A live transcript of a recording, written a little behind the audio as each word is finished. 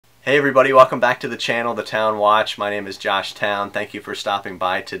Hey everybody, welcome back to the channel, The Town Watch. My name is Josh Town. Thank you for stopping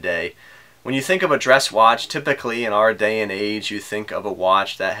by today. When you think of a dress watch, typically in our day and age, you think of a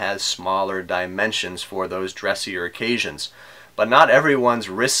watch that has smaller dimensions for those dressier occasions. But not everyone's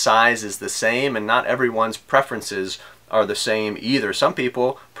wrist size is the same, and not everyone's preferences are the same either. Some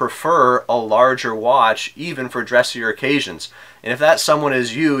people prefer a larger watch even for dressier occasions. And if that someone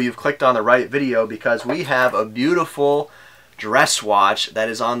is you, you've clicked on the right video, because we have a beautiful dress watch that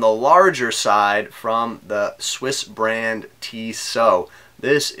is on the larger side from the Swiss brand Tissot.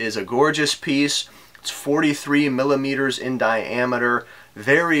 This is a gorgeous piece. It's 43 millimeters in diameter,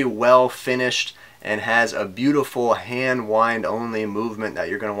 very well finished, and has a beautiful hand wind only movement that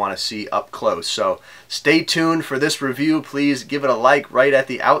you're going to want to see up close. So stay tuned for this review. Please give it a like right at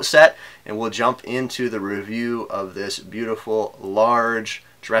the outset, and we'll jump into the review of this beautiful large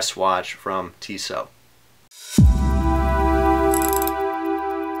dress watch from Tissot.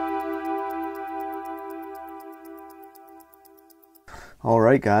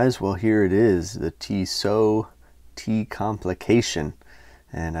 Alright guys, well here it is, the Tissot T-Complication.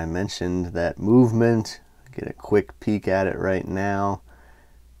 And I mentioned that movement. Get a quick peek at it right now.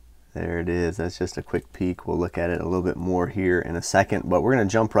 There it is. That's just a quick peek. We'll look at it a little bit more here in a second, but we're going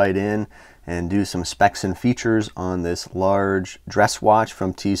to jump right in and do some specs and features on this large dress watch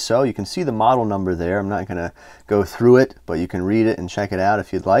from Tissot. You can see the model number there. I'm not going to go through it, but you can read it and check it out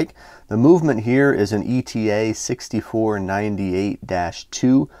if you'd like. The movement here is an ETA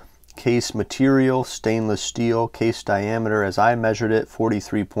 6498-2. Case material, stainless steel. Case diameter, as I measured it,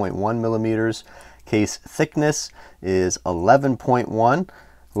 43.1 millimeters. Case thickness is 11.1.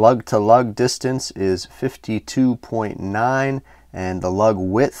 Lug to lug distance is 52.9, and the lug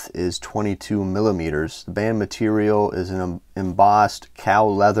width is 22 millimeters. The band material is an embossed cow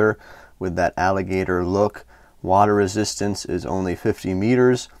leather with that alligator look. Water resistance is only 50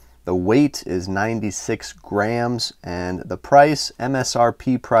 meters. The weight is 96 grams, and the price,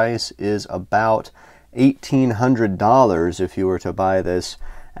 MSRP price, is about $1,800 if you were to buy this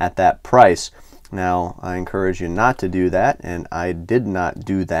at that price. Now, I encourage you not to do that, and I did not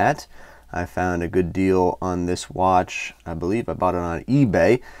do that. I found a good deal on this watch. I believe I bought it on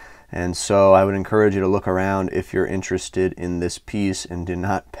eBay, and so I would encourage you to look around if you're interested in this piece and do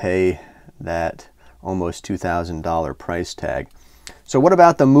not pay that almost $2,000 price tag. So what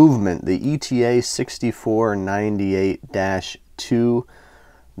about the movement? The ETA 6498-2.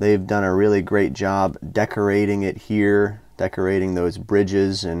 They've done a really great job decorating it here, decorating those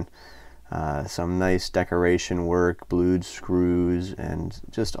bridges, and some nice decoration work, blued screws, and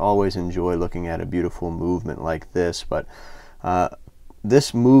just always enjoy looking at a beautiful movement like this. But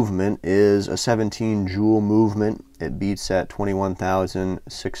this movement is a 17 joule movement. It beats at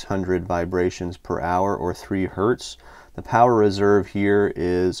 21,600 vibrations per hour, or 3 hertz. The power reserve here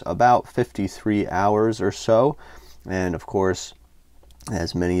is about 53 hours or so, and of course,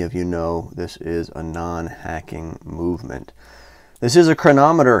 as many of you know, this is a non-hacking movement. This is a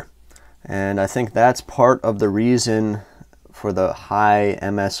chronometer, and I think that's part of the reason for the high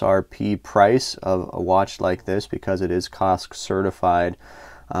MSRP price of a watch like this, because it is COSC certified.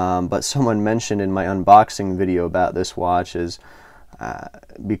 But someone mentioned in my unboxing video about this watch is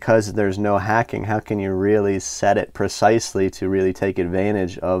because there's no hacking, how can you really set it precisely to really take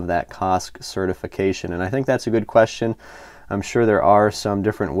advantage of that COSC certification? And I think that's a good question. I'm sure there are some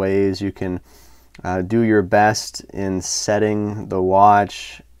different ways you can do your best in setting the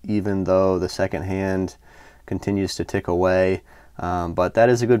watch, even though the second hand continues to tick away. But that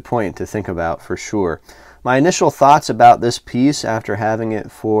is a good point to think about for sure. My initial thoughts about this piece after having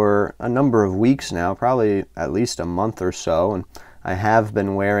it for a number of weeks now, probably at least a month or so, and I have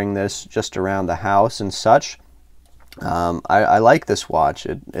been wearing this just around the house and such. I like this watch.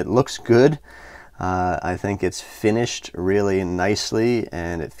 It looks good. I think it's finished really nicely,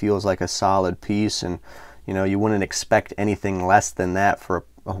 and it feels like a solid piece, and you know, you wouldn't expect anything less than that for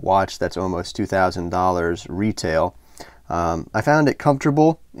a watch that's almost $2,000 retail. I found it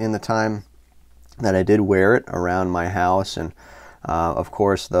comfortable in the time that I did wear it around my house, and of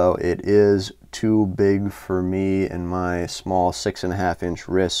course, though, it is too big for me and my small 6.5-inch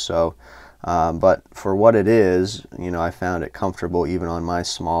wrist. So, but for what it is, you know, I found it comfortable even on my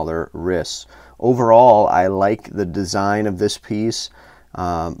smaller wrists. Overall, I like the design of this piece.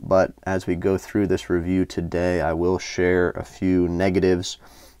 But as we go through this review today, I will share a few negatives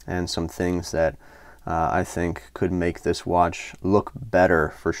and some things that I think could make this watch look better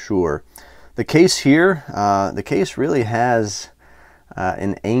for sure. The case here, the case really has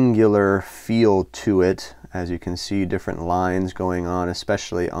an angular feel to it. As you can see, different lines going on,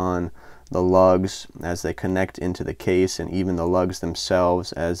 especially on the lugs as they connect into the case, and even the lugs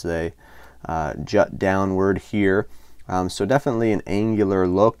themselves as they jut downward here. So definitely an angular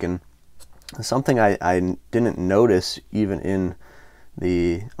look, and something I didn't notice even in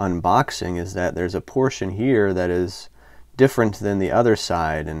the unboxing is that there's a portion here that is different than the other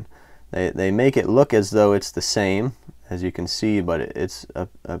side, and they make it look as though it's the same, as you can see, but it's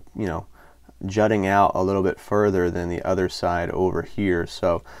you know, jutting out a little bit further than the other side over here.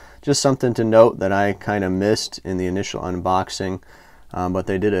 So just something to note that I kind of missed in the initial unboxing, but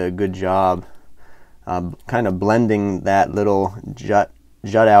they did a good job kind of blending that little jut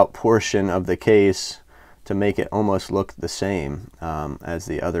out portion of the case to make it almost look the same as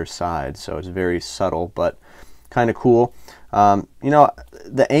the other side. So it's very subtle, but kind of cool. You know,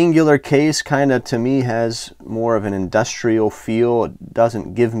 the angular case kind of, to me, has more of an industrial feel. It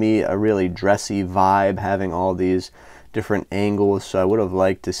doesn't give me a really dressy vibe having all these different angles, so I would have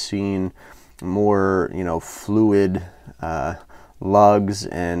liked to seen more, you know, fluid lugs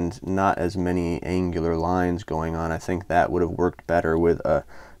and not as many angular lines going on. I think that would have worked better with a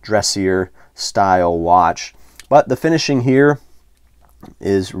dressier style watch. But the finishing here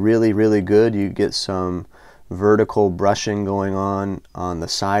is really, really good. You get some vertical brushing going on the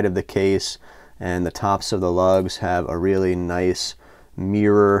side of the case, and the tops of the lugs have a really nice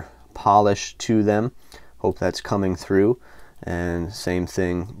mirror polish to them. Hope that's coming through. And same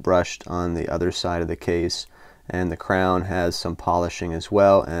thing brushed on the other side of the case, and the crown has some polishing as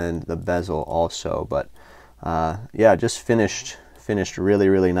well, and the bezel also. But yeah, just finished really,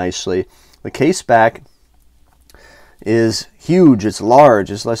 really nicely. The case back is huge. It's large.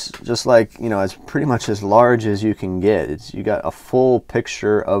 It's just like, you know, it's pretty much as large as you can get. You got a full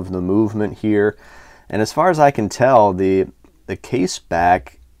picture of the movement here, and as far as I can tell, the case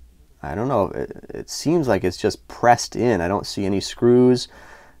back, I don't know, it seems like it's just pressed in. I don't see any screws,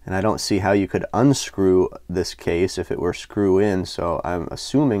 and I don't see how you could unscrew this case if it were screw in. So I'm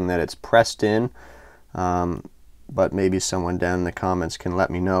assuming that it's pressed in, but maybe someone down in the comments can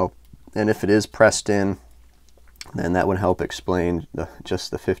let me know. And if it is pressed in, then that would help explain just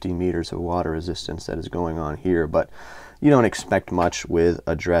the 50 meters of water resistance that is going on here. But you don't expect much with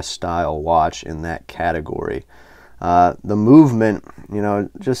a dress style watch in that category. The movement, you know,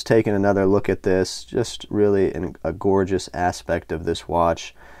 just taking another look at this, just really a gorgeous aspect of this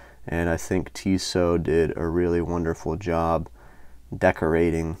watch. And I think Tissot did a really wonderful job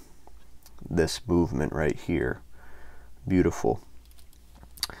decorating this movement right here. Beautiful.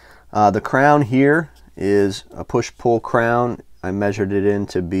 The crown here is a push-pull crown. I measured it in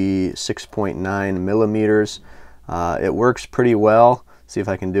to be 6.9 millimeters. It works pretty well. See if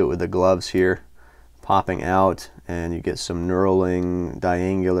I can do it with the gloves here. Popping out, and you get some knurling,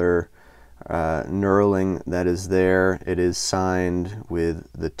 diangular knurling that is there. It is signed with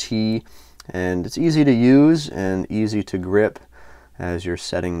the T, and it's easy to use and easy to grip as you're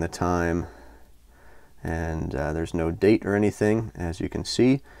setting the time. And there's no date or anything, as you can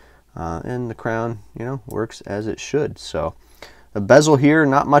see. And the crown, you know, works as it should. So the bezel here,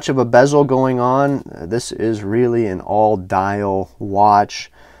 not much of a bezel going on. This is really an all dial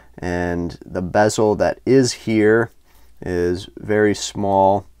watch, and the bezel that is here is very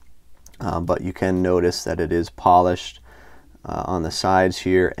small, but you can notice that it is polished on the sides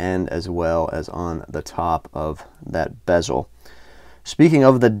here, and as well as on the top of that bezel. Speaking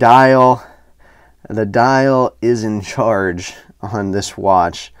of the dial is in charge on this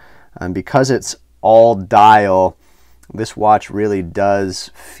watch. And because it's all dial, this watch really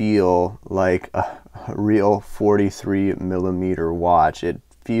does feel like a real 43 millimeter watch. It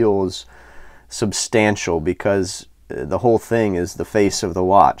feels substantial because the whole thing is the face of the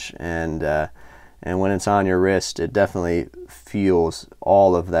watch, and when it's on your wrist, it definitely feels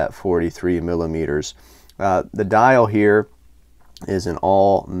all of that 43 millimeters. The dial here is an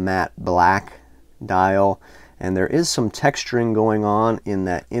all matte black dial, and there is some texturing going on in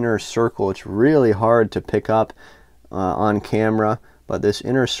that inner circle. It's really hard to pick up on camera, but this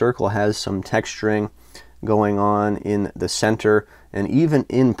inner circle has some texturing going on in the center, and even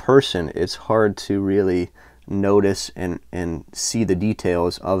in person it's hard to really notice and see the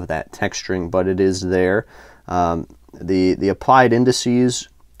details of that texturing, but it is there. The applied indices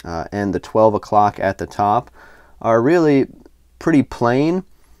and the 12 o'clock at the top are really pretty plain.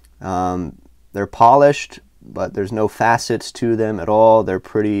 They're polished, but there's no facets to them at all. They're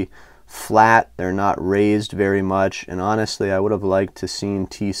pretty flat. They're not raised very much, and honestly I would have liked to seen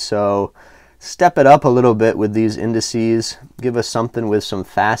Tissot step it up a little bit with these indices, give us something with some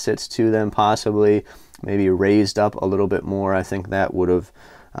facets to them, possibly maybe raised up a little bit more. I think that would have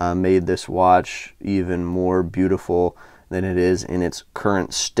made this watch even more beautiful than it is in its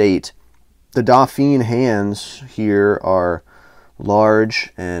current state. The Dauphine hands here are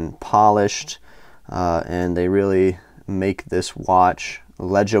large and polished, and they really make this watch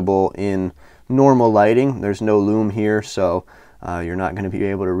legible in normal lighting. There's no lume here, so you're not going to be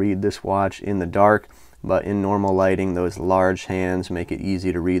able to read this watch in the dark, but in normal lighting, those large hands make it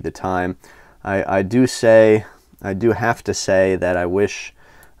easy to read the time. I do have to say that I wish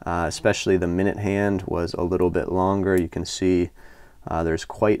especially the minute hand was a little bit longer. You can see there's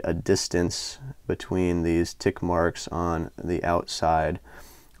quite a distance between these tick marks on the outside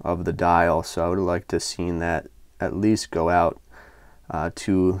of the dial, so I would like to have seen that at least go out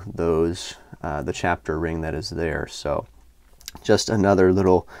to those the chapter ring that is there. So just another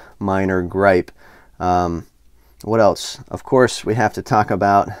little minor gripe. What else? Of course, we have to talk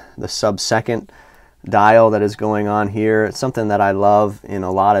about the sub-second dial that is going on here. It's something that I love in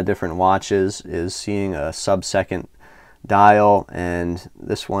a lot of different watches, is seeing a sub-second dial, and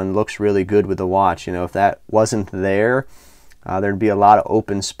this one looks really good with the watch. You know, if that wasn't there, there'd be a lot of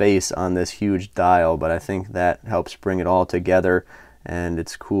open space on this huge dial, but I think that helps bring it all together, and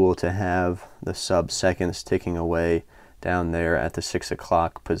it's cool to have the sub-seconds ticking away down there at the 6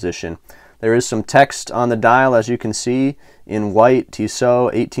 o'clock position. There is some text on the dial, as you can see, in white,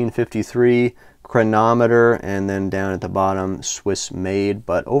 Tissot 1853, Chronometer, and then down at the bottom, Swiss made.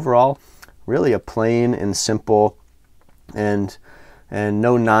 But overall, really a plain and simple and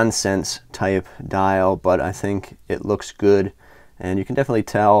no nonsense type dial, but I think it looks good, and you can definitely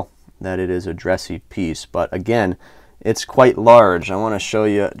tell that it is a dressy piece. But again, it's quite large. I want to show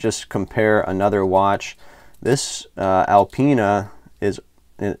you, just compare another watch. This Alpina is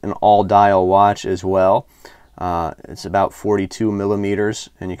an all dial watch as well. It's about 42 millimeters,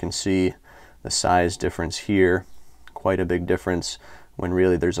 and you can see the size difference here. Quite a big difference when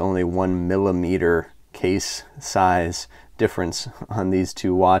really there's only 1 millimeter case size difference on these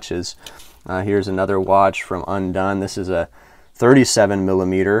two watches. Here's another watch from Undone. This is a 37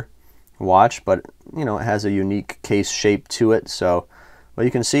 millimeter watch, but you know, it has a unique case shape to it. So, well,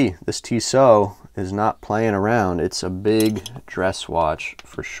 you can see this Tissot is not playing around. It's a big dress watch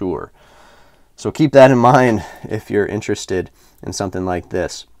for sure. So keep that in mind if you're interested in something like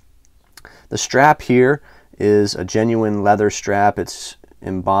this. The strap here is a genuine leather strap. It's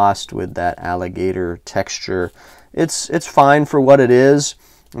embossed with that alligator texture. It's fine for what it is.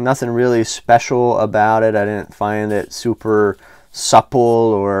 Nothing really special about it. I didn't find it super supple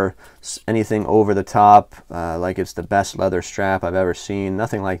or anything over the top, like it's the best leather strap I've ever seen.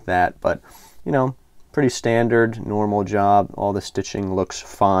 Nothing like that, but you know, pretty standard, normal job. All the stitching looks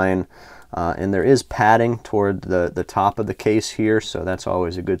fine, and there is padding toward the top of the case here, so that's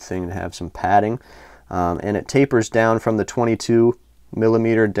always a good thing to have some padding. And it tapers down from the 22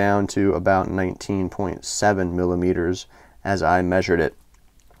 millimeter down to about 19.7 millimeters as I measured it.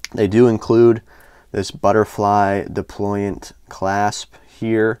 They do include this butterfly deployant clasp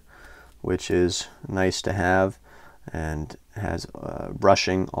here, which is nice to have, and has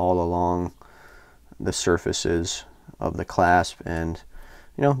brushing all along the surfaces of the clasp, and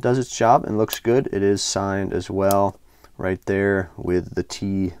you know, does its job and looks good. It is signed as well right there with the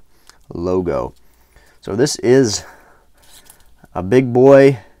T logo. So this is a big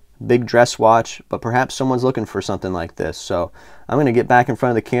boy, big dress watch, but perhaps someone's looking for something like this. So I'm going to get back in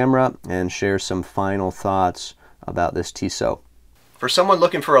front of the camera and share some final thoughts about this Tissot. For someone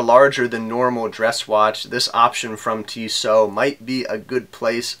looking for a larger than normal dress watch, this option from Tissot might be a good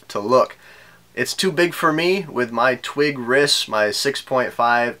place to look. It's too big for me with my twig wrists, my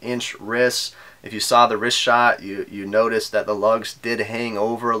 6.5 inch wrists. If you saw the wrist shot, you noticed that the lugs did hang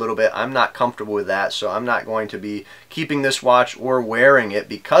over a little bit. I'm not comfortable with that, so I'm not going to be keeping this watch or wearing it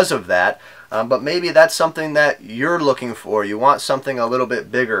because of that. But maybe that's something that you're looking for. You want something a little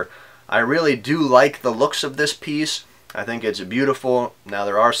bit bigger. I really do like the looks of this piece. I think it's beautiful. Now,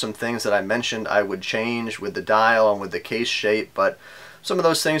 there are some things that I mentioned I would change with the dial and with the case shape, but some of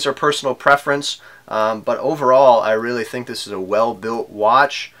those things are personal preference. But overall, I really think this is a well-built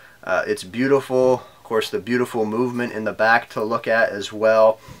watch. It's beautiful. Of course, the beautiful movement in the back to look at as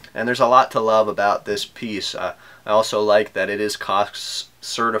well. And there's a lot to love about this piece. I also like that it is COSC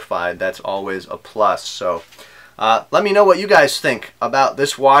certified. That's always a plus. So let me know what you guys think about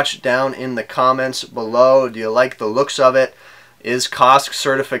this watch down in the comments below. Do you like the looks of it? Is COSC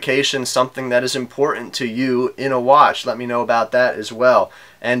certification something that is important to you in a watch? Let me know about that as well.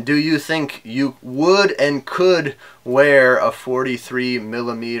 And do you think you would and could wear a 43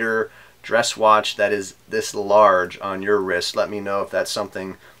 millimeter dress watch that is this large on your wrist? Let me know if that's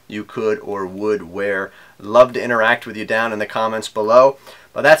something you could or would wear. Love to interact with you down in the comments below.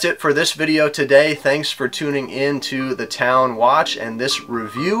 But that's it for this video today. Thanks for tuning in to the Town Watch and this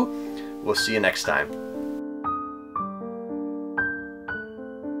review. We'll see you next time.